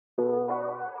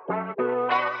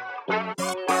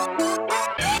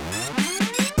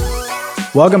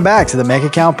Welcome back to the Make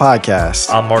Account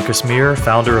Podcast. I'm Marcus Meir,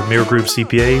 founder of Meir Group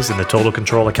CPAs and the Total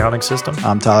Control Accounting System.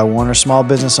 I'm Tyler Warner, small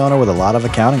business owner with a lot of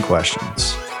accounting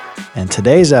questions. In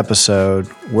today's episode,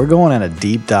 we're going in a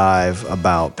deep dive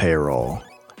about payroll.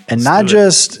 And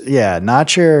this is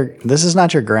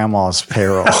not your grandma's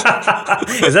payroll.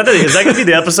 Is that going to be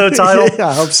the episode title? Yeah,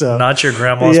 I hope so. Not your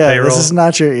grandma's payroll? This is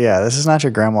not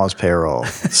your grandma's payroll.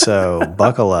 So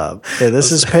buckle up.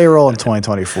 This is payroll in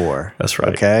 2024. That's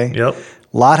right. Okay? Yep.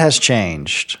 A lot has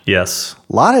changed. Yes.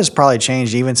 A lot has probably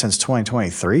changed even since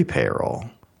 2023 payroll.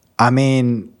 I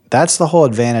mean, that's the whole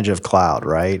advantage of cloud,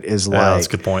 right? That's a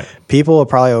good point. People are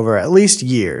probably over at least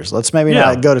years. Let's maybe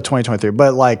not go to 2023,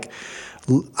 but like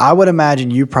I would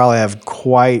imagine you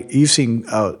probably you've seen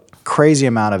a crazy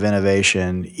amount of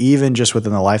innovation, even just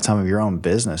within the lifetime of your own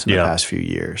business in the past few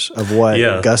years of what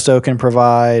Gusto can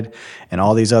provide and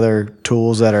all these other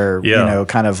tools that are,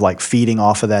 kind of like feeding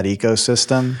off of that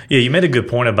ecosystem. Yeah, you made a good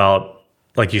point about,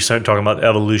 like you started talking about the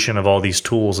evolution of all these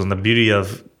tools and the beauty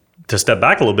of, to step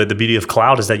back a little bit, the beauty of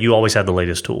cloud is that you always have the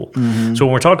latest tool. Mm-hmm. So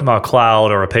when we're talking about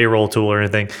cloud or a payroll tool or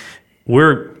anything,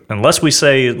 unless we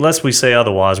say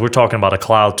otherwise, we're talking about a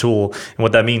cloud tool. And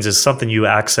what that means is something you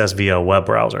access via a web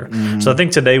browser. Mm-hmm. So I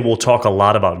think today we'll talk a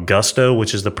lot about Gusto,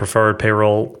 which is the preferred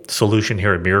payroll solution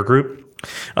here at Meir Group.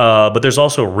 But there's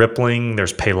also Rippling,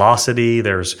 there's Paylocity,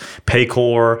 there's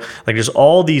Paycor. Like there's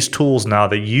all these tools now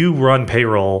that you run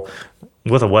payroll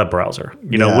with a web browser,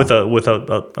 with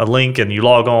a link, and you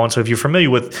log on. So if you're familiar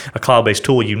with a cloud-based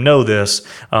tool, you know this.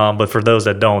 But for those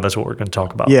that don't, that's what we're going to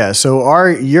talk about. Yeah. So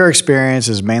your experience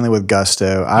is mainly with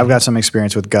Gusto. I've got some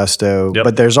experience with Gusto,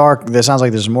 but there sounds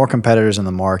like there's more competitors in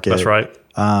the market. That's right.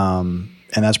 And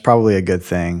that's probably a good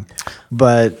thing.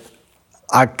 But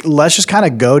let's just kind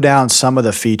of go down some of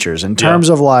the features in terms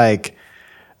of like,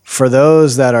 for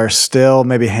those that are still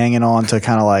maybe hanging on to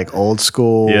kind of like old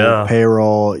school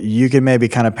payroll, you can maybe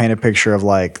kind of paint a picture of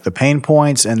like the pain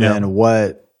points and then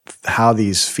how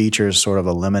these features sort of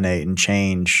eliminate and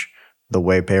change the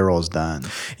way payroll is done.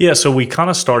 Yeah, so we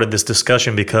kind of started this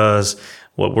discussion because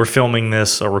we're filming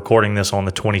this or recording this on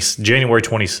January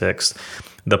 26th.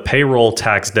 The payroll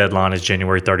tax deadline is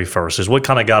January 31st, is what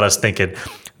kind of got us thinking.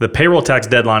 The payroll tax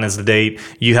deadline is the date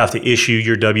you have to issue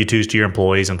your W-2s to your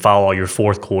employees and file all your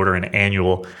fourth quarter and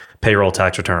annual payroll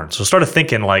tax returns. So started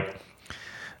thinking like,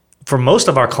 for most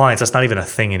of our clients, that's not even a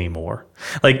thing anymore.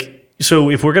 Like, so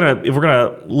if we're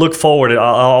gonna look forward, I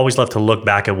always love to look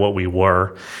back at what we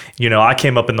were. I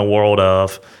came up in the world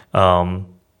of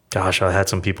I had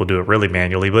some people do it really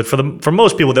manually, but for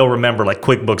most people, they'll remember like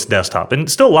QuickBooks Desktop, and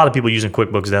still a lot of people using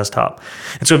QuickBooks Desktop.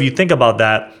 And so if you think about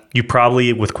that, you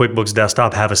probably with QuickBooks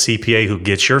Desktop have a CPA who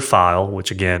gets your file,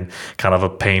 which again, kind of a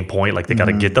pain point. Like they got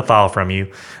to get the file from you.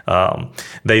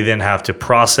 They then have to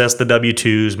process the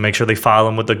W-2s, make sure they file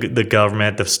them with the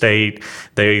government, the state.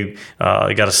 They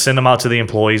got to send them out to the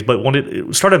employees. But what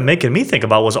it started making me think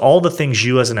about was all the things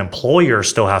you as an employer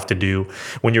still have to do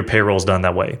when your payroll is done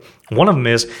that way. One of them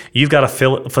is you've got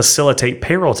to facilitate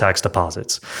payroll tax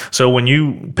deposits. So when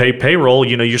you pay payroll,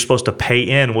 you're supposed to pay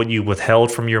in what you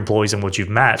withheld from your employees and what you've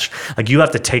matched. Like you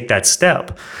have to take that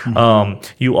step.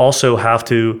 Mm-hmm. You also have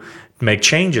to make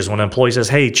changes when an employee says,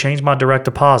 hey, change my direct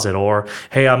deposit, or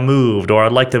hey, I moved, or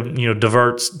I'd like to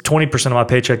divert 20% of my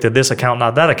paycheck to this account,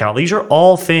 not that account. These are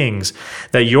all things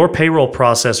that your payroll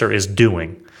processor is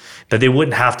doing that they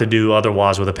wouldn't have to do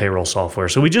otherwise with a payroll software.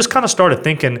 So we just kind of started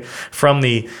thinking from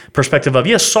the perspective of,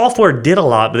 yes, software did a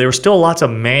lot, but there were still lots of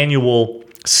manual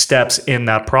steps in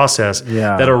that process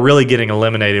that are really getting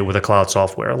eliminated with a cloud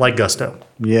software like Gusto.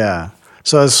 Yeah.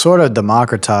 So it's sort of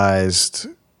democratized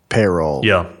payroll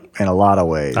in a lot of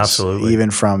ways. Absolutely. Even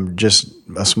from just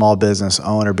a small business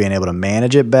owner being able to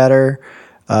manage it better,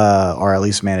 or at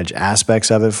least manage aspects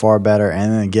of it far better,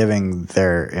 and then giving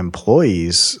their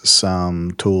employees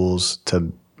some tools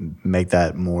to make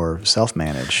that more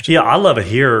self-managed. Yeah, I love it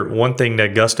here. One thing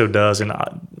that Gusto does, and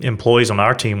employees on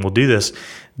our team will do this,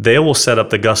 they will set up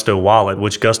the Gusto wallet,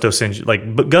 which Gusto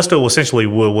essentially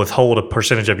will withhold a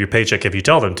percentage of your paycheck if you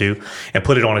tell them to, and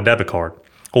put it on a debit card.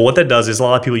 Well, what that does is a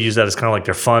lot of people use that as kind of like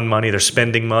their fun money, their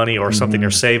spending money, or something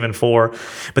they're saving for.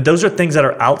 But those are things that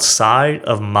are outside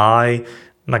of my, I'm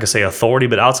not gonna say authority,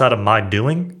 but outside of my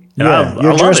doing. And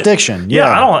your jurisdiction.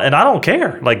 I don't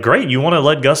care. Like, great. You want to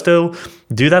let Gusto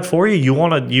do that for you? You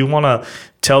want to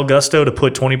tell Gusto to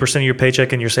put 20% of your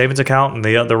paycheck in your savings account and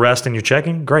the rest in your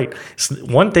checking? Great. It's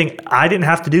one thing I didn't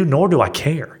have to do, nor do I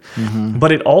care. Mm-hmm.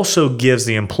 But it also gives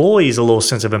the employees a little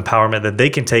sense of empowerment that they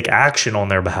can take action on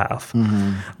their behalf.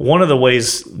 Mm-hmm. One of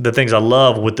the things I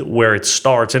love with where it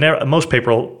starts, and most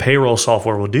payroll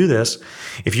software will do this.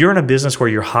 If you're in a business where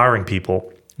you're hiring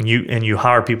people, you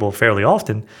hire people fairly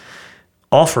often,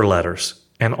 offer letters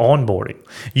and onboarding.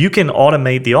 You can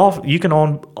automate the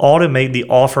automate the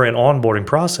offer and onboarding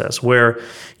process where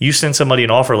you send somebody an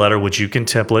offer letter, which you can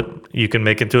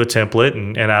make into a template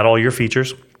and add all your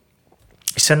features.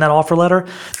 You send that offer letter.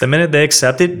 The minute they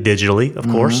accept it digitally, of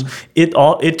course,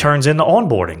 it turns into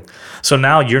onboarding. So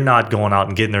now you're not going out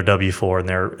and getting their W-4 and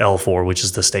their L-4, which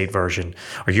is the state version,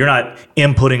 or you're not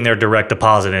inputting their direct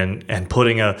deposit in and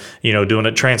putting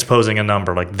transposing a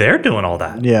number. Like they're doing all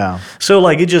that. Yeah. So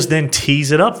like it just then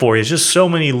tees it up for you. It's just so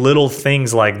many little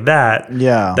things like that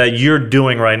that you're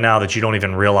doing right now that you don't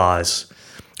even realize.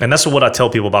 And that's what I tell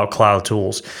people about cloud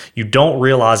tools. You don't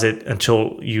realize it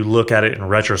until you look at it in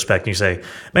retrospect and you say,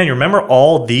 man, you remember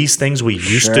all these things we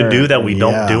used to do that we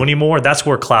don't do anymore? That's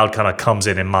where cloud kind of comes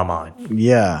in my mind.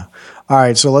 Yeah. All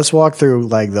right. So let's walk through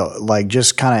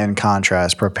just kind of in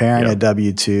contrast, preparing a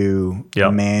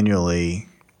W-2 manually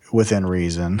within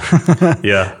reason.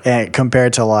 And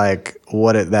compared to like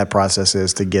that process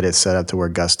is to get it set up to where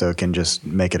Gusto can just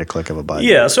make it a click of a button.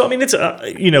 Yeah. So, I mean, it's,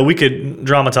 we could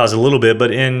dramatize a little bit,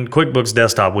 but in QuickBooks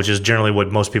Desktop, which is generally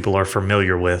what most people are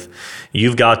familiar with,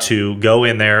 you've got to go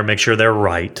in there, make sure they're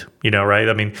right, right?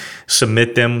 I mean,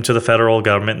 submit them to the federal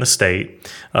government and the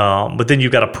state. But then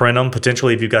you've got to print them.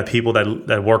 Potentially, if you've got people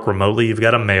that work remotely, you've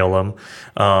got to mail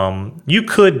them. You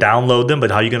could download them, but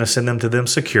how are you going to send them to them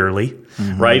securely,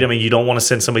 right? I mean, you don't want to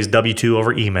send somebody's W-2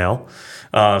 over email.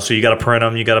 So you got to print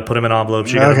them. You got to put them in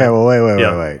envelopes. Okay, well,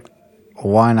 wait.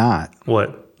 Why not?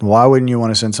 What? Why wouldn't you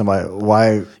want to send somebody?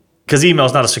 Why? Because email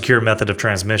is not a secure method of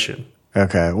transmission.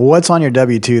 Okay. Well, what's on your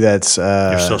W-2 that's...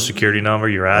 your social security number,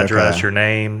 your address, your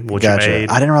name, what you made.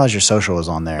 I didn't realize your social was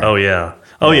on there. Oh, yeah.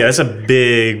 Oh, yeah. It's a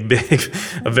big,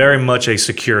 very much a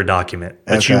secure document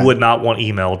that you would not want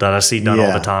emailed that I see done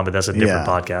all the time, but that's a different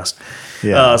podcast.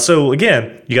 Yeah. So,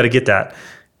 again, you got to get that.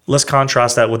 Let's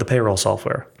contrast that with the payroll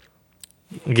software.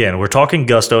 Again, we're talking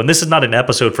Gusto, and this is not an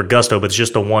episode for Gusto, but it's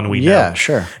just the one we know. Yeah,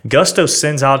 sure. Gusto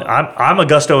sends out, I'm a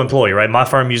Gusto employee, right? My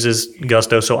firm uses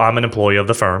Gusto, so I'm an employee of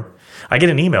the firm. I get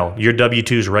an email, your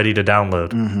W-2 is ready to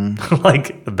download.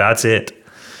 Like, that's it.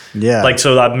 Yeah. Like,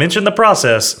 so I mentioned the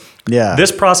process. Yeah.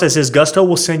 This process is Gusto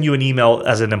will send you an email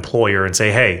as an employer and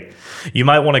say, hey, you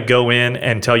might want to go in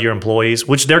and tell your employees,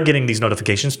 which they're getting these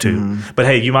notifications too, but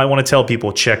hey, you might want to tell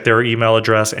people, check their email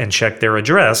address and check their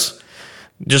address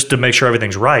just to make sure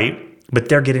everything's right, but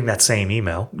they're getting that same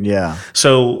email. Yeah.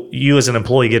 So you as an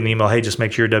employee get an email, hey, just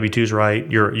make sure your W-2's right,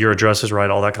 your address is right,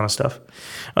 all that kind of stuff.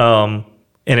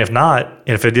 And if not,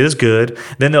 if it is good,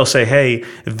 then they'll say, hey,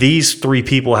 these 3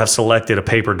 people have selected a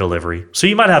paper delivery. So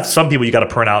you might have some people you got to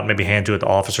print out and maybe hand to at the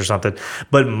office or something.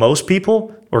 But most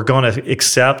people are going to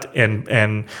accept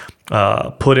and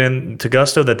put in to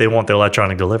Gusto that they want the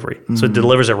electronic delivery. So it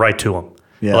delivers it right to them.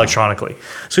 Electronically.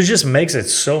 So it just makes it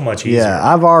so much easier. Yeah,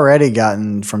 I've already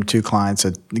gotten from 2 clients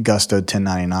a Gusto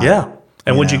 1099. Yeah.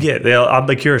 And what'd you get? I'll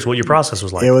be curious what your process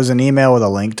was like. It was an email with a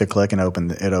link to click and opened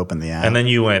the app. And then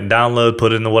you went download,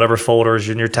 put it in the whatever folders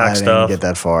in your tax stuff. I didn't get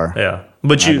that far. Yeah.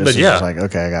 But just like,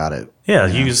 okay, I got it. Yeah.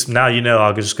 Now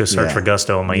I'll just go search for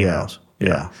Gusto on my emails.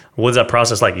 Yeah. Was that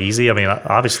process like easy? I mean,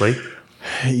 obviously.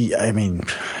 I mean,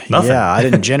 nothing. Yeah, I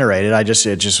didn't generate it.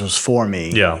 It just was for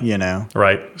me. Yeah.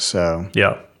 Right. So.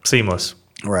 Yeah. Seamless.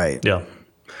 Right. Yeah.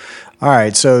 All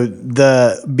right. So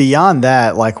beyond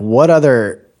that, like what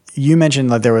other, you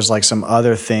mentioned like there was like some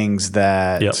other things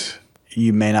that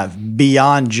you may not,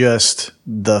 beyond just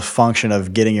the function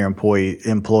of getting your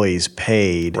employees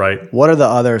paid. Right. What are the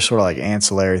other sort of like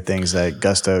ancillary things that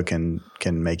Gusto can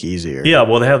make easier? Yeah,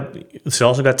 well, it's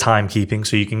also got timekeeping,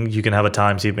 so you can have a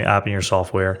timekeeping app in your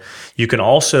software. You can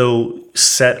also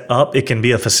set up, it can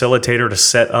be a facilitator to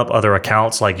set up other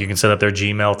accounts, like you can set up their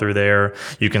Gmail through there,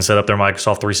 you can set up their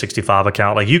Microsoft 365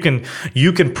 account. Like you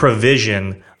can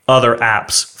provision other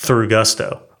apps through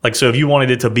Gusto. Like, so if you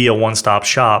wanted it to be a one-stop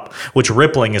shop, which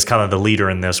Rippling is kind of the leader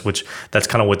in this, which that's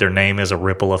kind of what their name is, a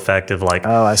ripple effect of like,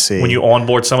 oh, I see. When you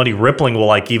onboard somebody, Rippling will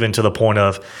like even to the point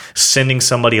of sending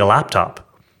somebody a laptop.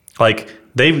 Like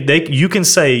you can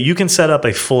set up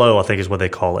a flow, I think is what they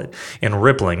call it in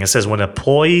Rippling. It says when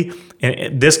employee,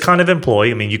 this kind of employee,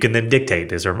 I mean, you can then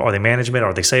dictate, are they management,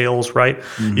 are they sales, right?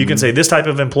 You can say this type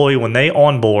of employee, when they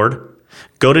onboard,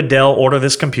 go to Dell, order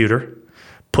this computer,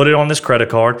 put it on this credit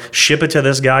card, ship it to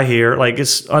this guy here. Like,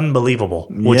 it's unbelievable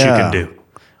what you can do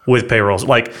with payrolls.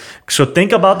 Like, so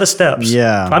think about the steps.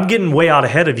 Yeah. I'm getting way out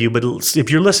ahead of you, but if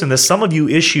you're listening to this, some of you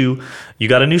you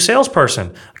got a new salesperson.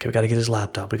 Okay, we got to get his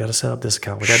laptop. We got to set up this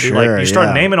account. We got to do, like, you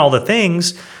start naming all the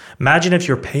things. Imagine if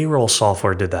your payroll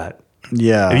software did that.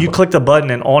 Yeah. If you clicked a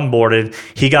button and onboarded,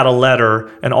 he got a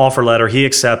letter, an offer letter, he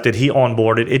accepted, he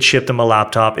onboarded, it shipped him a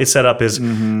laptop, it set up his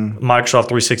Microsoft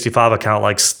 365 account.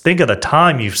 Like, think of the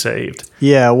time you've saved.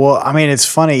 Yeah. Well, I mean, it's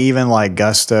funny, even like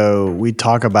Gusto, we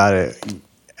talk about it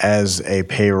as a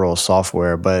payroll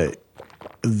software, but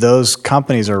those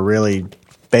companies are really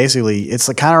basically, it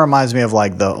kind of reminds me of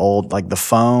like the old, like the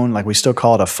phone, like we still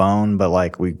call it a phone, but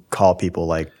like we call people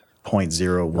like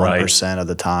 0.01% of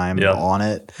the time on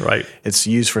it. Right. It's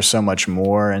used for so much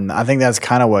more. And I think that's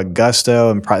kind of what Gusto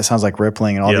and it sounds like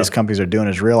Rippling and all these companies are doing,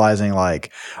 is realizing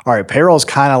like, all right, payroll is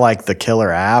kind of like the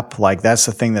killer app. Like that's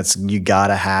the thing that's you got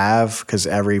to have because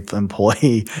every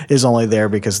employee is only there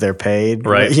because they're paid,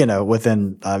 right? You know,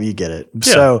 within, you get it.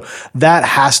 Yeah. So that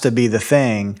has to be the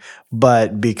thing.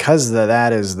 But because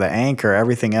that is the anchor,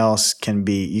 everything else can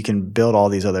be, you can build all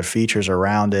these other features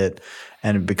around it.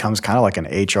 And it becomes kind of like an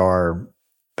HR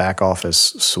back office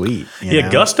suite. You know?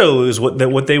 Gusto is what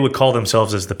they would call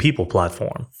themselves as the people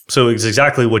platform. So it's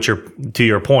exactly what to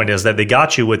your point is that they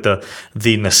got you with the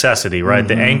necessity, right?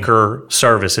 The anchor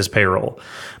service is payroll.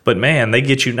 But man, they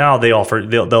get you now.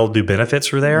 They'll do benefits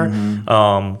through there.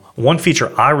 One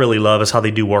feature I really love is how they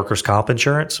do workers' comp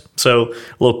insurance. So a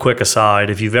little quick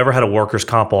aside, if you've ever had a workers'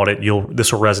 comp audit,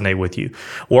 this will resonate with you.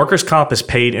 Workers' comp is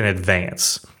paid in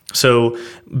advance. So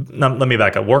let me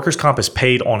back up. Workers' comp is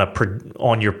paid on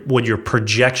what your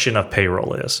projection of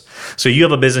payroll is. So you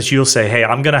have a business, you'll say, hey,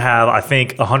 I'm going to have, I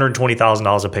think,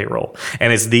 $120,000 of payroll.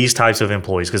 And it's these types of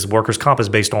employees because workers' comp is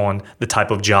based on the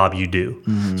type of job you do.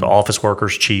 So office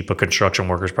workers, cheap, but construction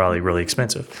workers probably really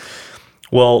expensive.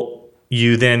 Well,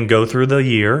 you then go through the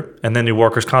year and then the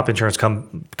workers' comp insurance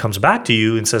comes back to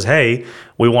you and says, hey,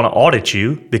 we want to audit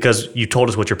you because you told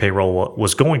us what your payroll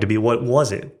was going to be. What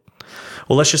was it?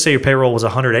 Well, let's just say your payroll was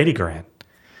 $180,000.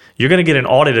 You're going to get an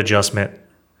audit adjustment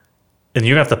and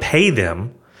you're going to have to pay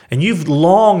them. And you've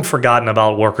long forgotten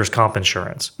about workers' comp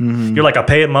insurance. You're like, I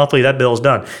pay it monthly, that bill's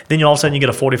done. Then all of a sudden you get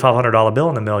a $4,500 bill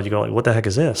in the mail. You go, like, what the heck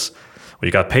is this? Well,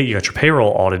 you got your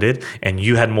payroll audited and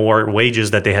you had more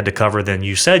wages that they had to cover than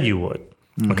you said you would.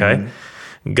 Okay.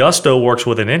 Gusto works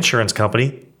with an insurance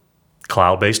company,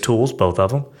 cloud-based tools, both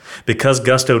of them. Because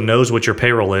Gusto knows what your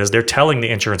payroll is, they're telling the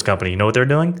insurance company, you know what they're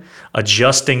doing?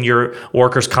 Adjusting your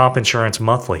workers' comp insurance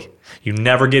monthly. You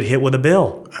never get hit with a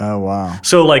bill. Oh, wow.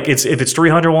 So like if it's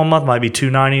 $300 one month, might be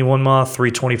 $290 one month,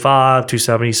 $325,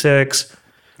 $276.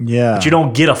 Yeah. But you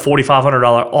don't get a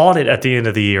 $4,500 audit at the end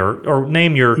of the year or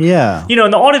name your, and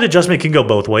the audit adjustment can go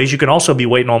both ways. You can also be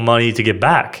waiting on money to get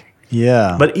back.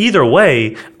 Yeah. But either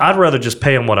way, I'd rather just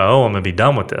pay them what I owe them and be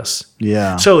done with this.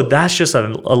 Yeah. So that's just a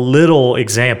little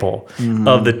example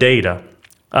of the data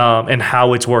and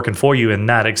how it's working for you in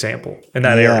that example, in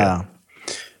that area.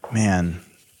 Man,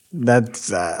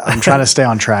 that's I'm trying to stay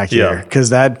on track here because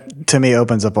that to me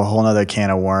opens up a whole nother can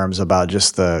of worms about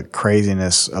just the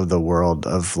craziness of the world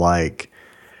of like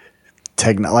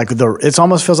it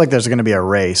almost feels like there's going to be a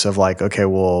race of like, okay,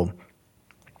 well,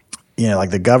 like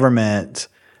the government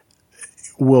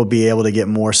will be able to get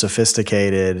more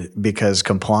sophisticated because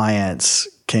compliance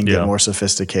can get more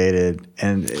sophisticated,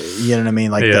 and you know what I mean.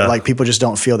 Like, like people just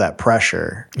don't feel that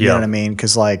pressure. You know what I mean?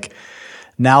 Because like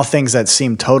now things that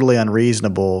seem totally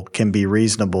unreasonable can be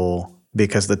reasonable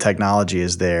because the technology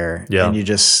is there. Yeah. And you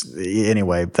just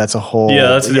anyway, that's a whole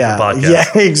that's a different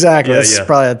podcast. Yeah, exactly. That's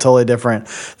probably a totally different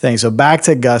thing. So back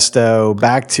to Gusto,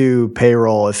 back to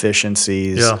payroll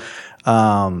efficiencies. Yeah.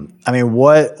 I mean,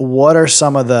 what are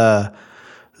some of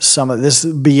this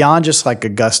beyond just like a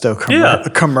Gusto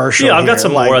commercial? Yeah, I've got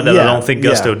some more that I don't think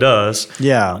Gusto does.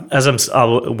 Yeah. As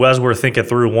we're thinking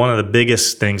through, one of the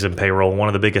biggest things in payroll, one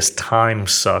of the biggest time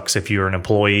sucks if you're an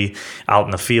employee out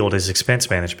in the field is expense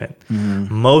management.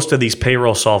 Most of these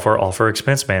payroll software offer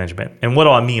expense management. And what do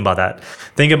I mean by that?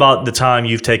 Think about the time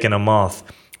you've taken a month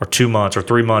or 2 months or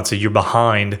 3 months that you're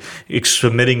behind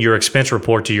submitting your expense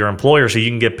report to your employer so you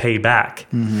can get paid back.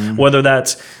 Whether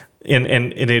that's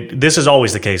this is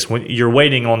always the case when you're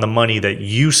waiting on the money that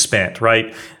you spent,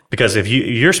 right? Because if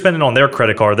you're spending on their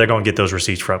credit card, they're going to get those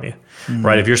receipts from you,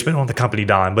 right? If you're spending on the company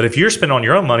dime, but if you're spending on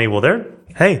your own money, well,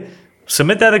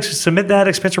 submit that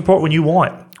expense report when you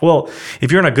want. Well,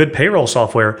 if you're in a good payroll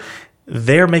software,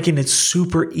 they're making it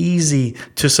super easy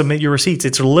to submit your receipts.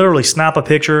 It's literally snap a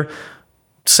picture,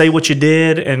 say what you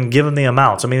did, and give them the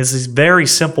amounts. I mean, it's these very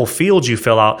simple fields you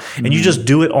fill out, and you just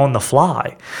do it on the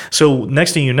fly. So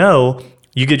next thing you know,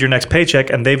 you get your next paycheck,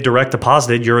 and they've direct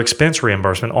deposited your expense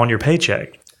reimbursement on your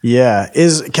paycheck. Yeah.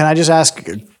 Can I just ask,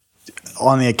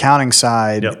 on the accounting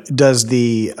side, does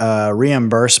the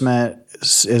reimbursement,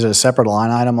 is it a separate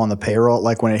line item on the payroll,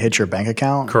 like when it hits your bank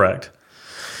account? Correct.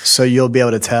 So you'll be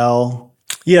able to tell?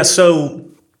 Yeah, so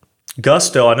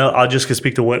Gusto, I know I'll just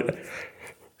speak to what,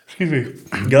 excuse me,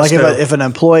 Like Gusto. if an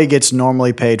employee gets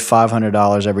normally paid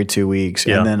 $500 every 2 weeks,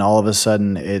 and then all of a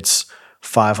sudden it's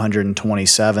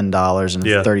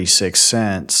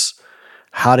 $527.36,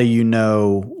 how do you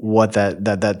know what that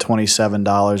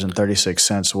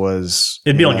 $27.36 was?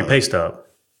 It'd be on your pay stub.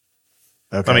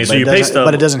 Okay, I mean, so your pay stub,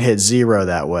 but it doesn't hit zero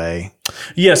that way.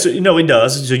 Yeah, so it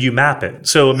does. So you map it.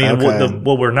 So I mean,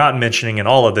 what we're not mentioning in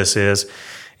all of this is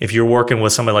if you're working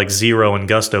with somebody like Xero and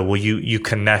Gusto, well, you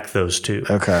connect those two.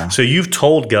 Okay. So you've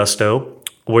told Gusto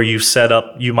where you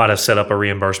might have set up a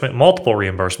reimbursement, multiple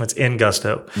reimbursements in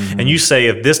Gusto. And you say,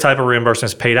 if this type of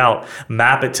reimbursement is paid out,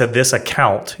 map it to this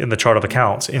account in the chart of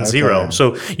accounts in Xero.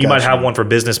 So you might have one for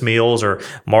business meals or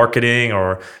marketing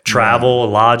or travel,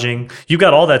 lodging. You've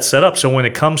got all that set up. So when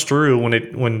it comes through,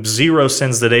 when Xero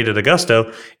sends the data to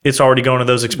Gusto, it's already going to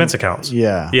those expense accounts.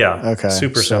 Yeah. Okay.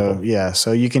 Super simple. Yeah.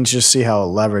 So you can just see how it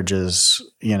leverages,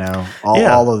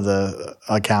 all of the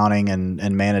accounting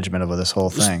and management of this whole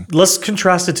thing. Let's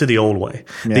contrast it to the old way.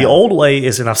 Yeah. The old way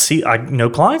is, and I know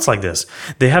clients like this.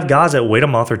 They have guys that wait a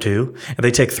month or two, and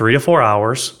they take 3 to 4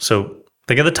 hours. So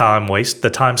think of the time waste. The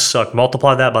time suck.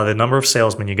 Multiply that by the number of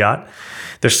salesmen you got.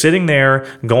 They're sitting there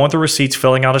going through receipts,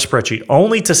 filling out a spreadsheet,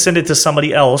 only to send it to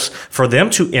somebody else for them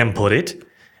to input it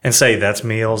and say, that's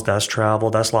meals, that's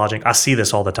travel, that's lodging. I see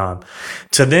this all the time.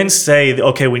 To then say,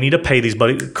 okay, we need to pay these,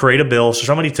 but create a bill. So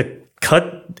somebody to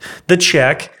cut the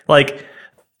check. Like,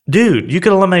 dude, you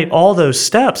could eliminate all those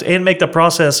steps and make the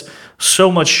process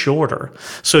so much shorter.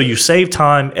 So you save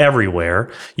time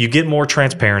everywhere. You get more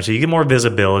transparency. You get more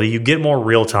visibility. You get more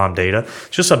real-time data.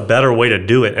 It's just a better way to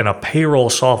do it. And a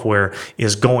payroll software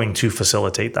is going to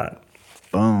facilitate that.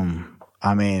 Boom.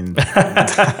 I mean,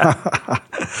 I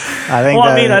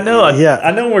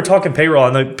know when we're talking payroll,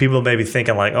 I know people may be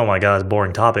thinking like, oh my God, it's a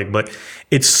boring topic, but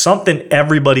it's something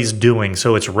everybody's doing,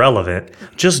 so it's relevant.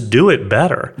 Just do it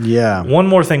better. Yeah. One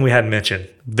more thing we hadn't mentioned,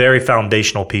 very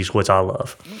foundational piece, which I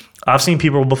love. I've seen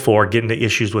people before get into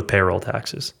issues with payroll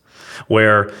taxes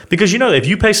because if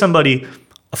you pay somebody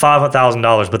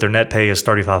 $5,000, but their net pay is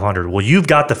 $3,500. Well, you've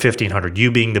got the $1,500.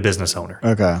 You being the business owner.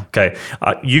 Okay.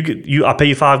 I pay you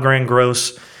 $5,000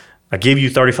 gross. I give you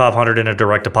 $3,500 in a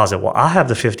direct deposit. Well, I have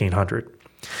the $1,500.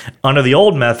 Under the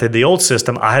old method, the old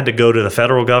system, I had to go to the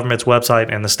federal government's website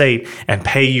and the state and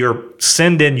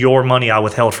send in your money I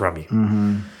withheld from you.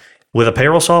 Mm-hmm. With a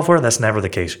payroll software, that's never the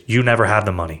case. You never have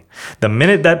the money. The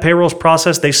minute that payroll's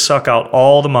processed, they suck out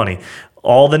all the money,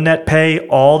 all the net pay,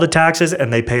 all the taxes,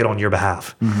 and they pay it on your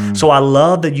behalf. Mm-hmm. So I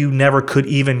love that you never could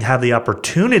even have the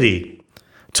opportunity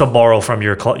to borrow from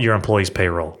your employee's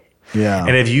payroll. Yeah.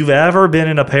 And if you've ever been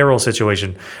in a payroll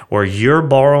situation where you're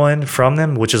borrowing from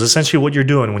them, which is essentially what you're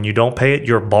doing when you don't pay it,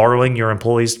 you're borrowing your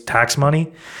employee's tax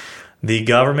money, the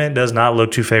government does not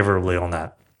look too favorably on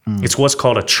that. Mm. It's what's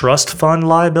called a trust fund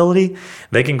liability.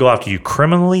 They can go after you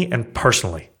criminally and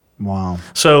personally. Wow.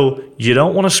 So you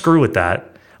don't want to screw with that.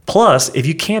 Plus, if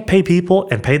you can't pay people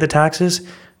and pay the taxes,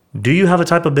 do you have a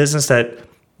type of business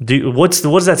what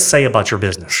does that say about your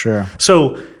business? Sure.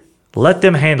 So let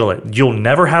them handle it. You'll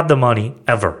never have the money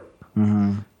ever.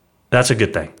 Mm-hmm. That's a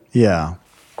good thing. Yeah.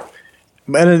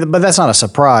 But that's not a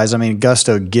surprise. I mean,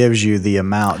 Gusto gives you the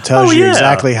amount, tells you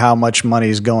exactly how much money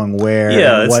is going where,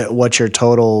 and what your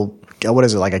total. What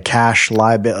is it, like a cash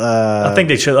liability? I think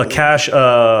they should a cash.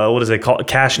 What does they call it?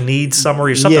 Cash needs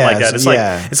summary or something like that.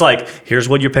 It's like here's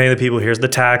what you're paying the people. Here's the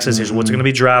taxes. Here's what's going to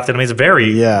be drafted. I mean, it's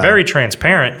very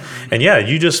transparent. And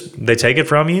they take it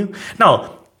from you.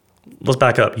 Now, let's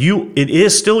back up. It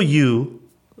is still you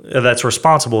that's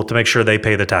responsible to make sure they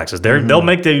pay the taxes. They'll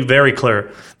make it very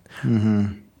clear.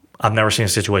 Mm-hmm. I've never seen a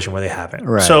situation where they haven't.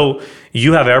 Right. So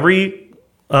you have every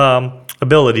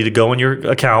ability to go in your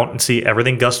account and see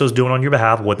everything Gusto's doing on your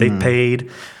behalf, what they paid,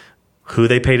 who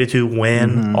they paid it to,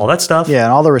 when, all that stuff. Yeah,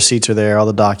 and all the receipts are there, all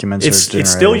the documents are generated.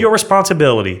 It's still your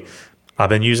responsibility. I've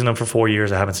been using them for 4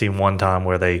 years. I haven't seen one time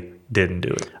where they didn't do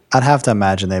it. I'd have to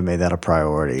imagine they made that a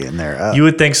priority in there. You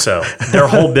would think so. Their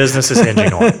whole business is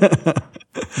hinging on it.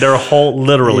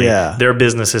 Their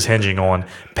business is hinging on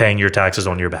paying your taxes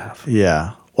on your behalf.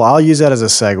 Yeah. Well, I'll use that as a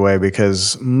segue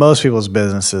because most people's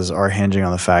businesses are hinging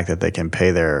on the fact that they can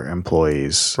pay their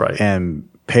employees and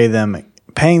paying them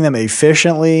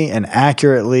efficiently and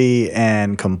accurately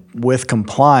and with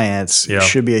compliance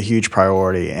should be a huge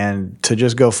priority. And to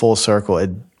just go full circle,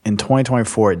 in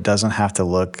 2024, it doesn't have to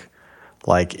look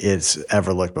like it's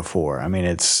ever looked before. I mean,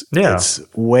 it's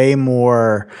way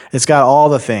more. It's got all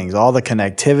the things, all the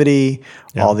connectivity,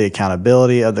 all the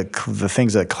accountability of the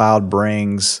things that cloud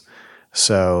brings.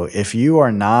 So if you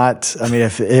are not, I mean,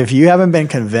 if you haven't been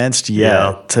convinced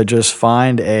yet to just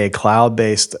find a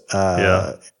cloud-based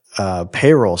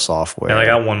payroll software. And I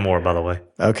got one more, by the way.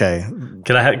 Okay.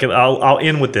 I'll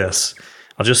end with this.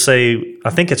 I'll just say, I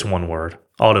think it's one word: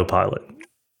 autopilot.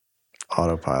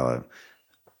 Autopilot.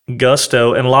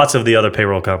 Gusto and lots of the other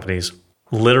payroll companies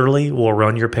literally will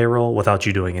run your payroll without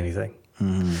you doing anything.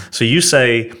 So you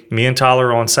say, me and Tyler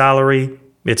are on salary,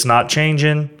 it's not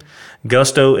changing.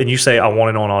 Gusto, and you say, I want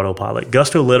it on autopilot.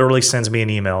 Gusto literally sends me an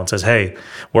email and says, hey,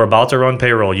 we're about to run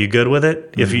payroll. You good with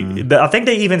it? If you, I think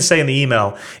they even say in the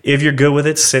email, if you're good with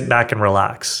it, sit back and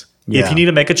relax. Yeah. If you need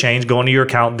to make a change, go into your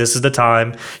account. This is the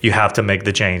time you have to make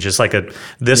the change. It's like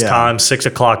time, 6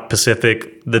 o'clock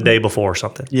Pacific, the day before or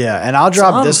something. Yeah, and I'll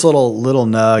drop this little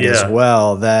nug as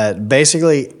well, that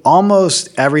basically almost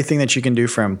everything that you can do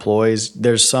for employees,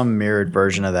 there's some mirrored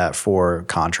version of that for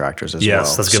contractors as well.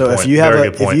 Yes, that's a good point.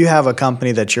 If you have a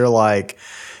company that you're like,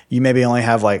 you maybe only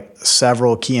have like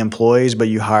several key employees, but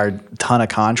you hired a ton of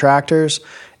contractors,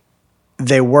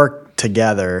 they work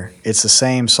together. It's the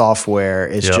same software.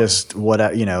 It's just it's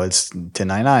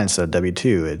 1099 instead of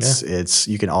W-2. It's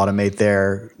you can automate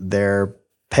their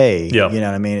pay. Yep. You know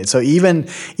what I mean? So even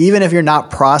if you're not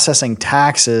processing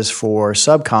taxes for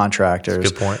subcontractors,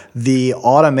 good point. The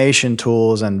automation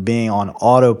tools and being on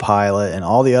autopilot and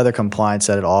all the other compliance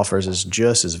that it offers is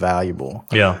just as valuable.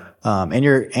 Yeah.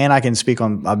 And I can speak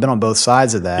on. I've been on both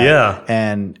sides of that. Yeah.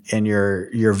 And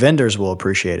your vendors will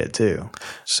appreciate it too.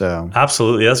 So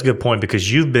absolutely, that's a good point,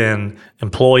 because you've been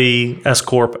employee S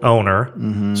corp owner,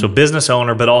 so business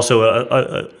owner, but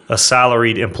also a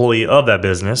salaried employee of that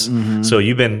business. So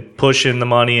you've been pushing the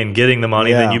money and getting the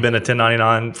money. Then you've been a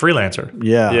 1099 freelancer.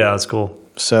 Yeah, that's cool.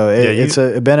 So it's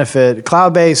a benefit.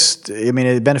 Cloud-based, I mean,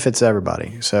 it benefits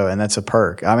everybody. So, and that's a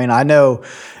perk. I mean, I know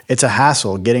it's a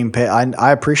hassle getting paid.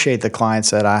 I appreciate the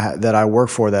clients that I work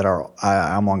for that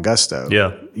I'm on Gusto.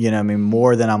 Yeah. You know what I mean?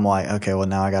 More than I'm like, okay, well,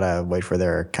 now I got to wait for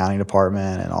their accounting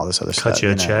department and all this other stuff. Cut you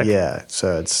a check. Yeah.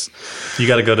 So it's... You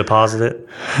got to go deposit it?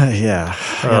 Yeah.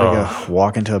 You got to go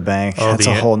walk into a bank. That's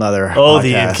a whole nother podcast.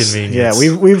 The inconvenience.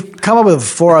 Yeah. We've come up with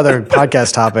 4 other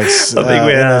podcast topics I think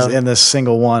we have. In this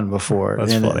single one before.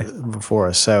 That's funny. Before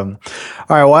us. So,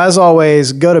 all right. Well, as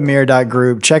always, go to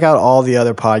mirror.group. Check out all the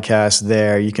other podcasts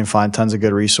there. You can find tons of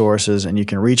good resources, and you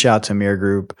can reach out to Mirror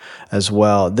Group as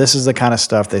well. This is the kind of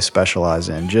stuff they specialize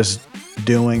in. Just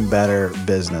doing better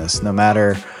business, no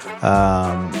matter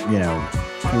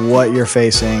what you're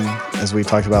facing. As we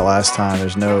talked about last time,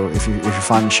 there's no if you're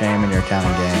finding shame in your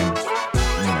accounting game,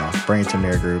 bring it to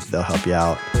Mirror Group. They'll help you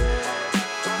out.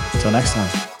 Until next time.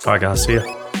 All right, guys. See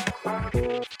ya.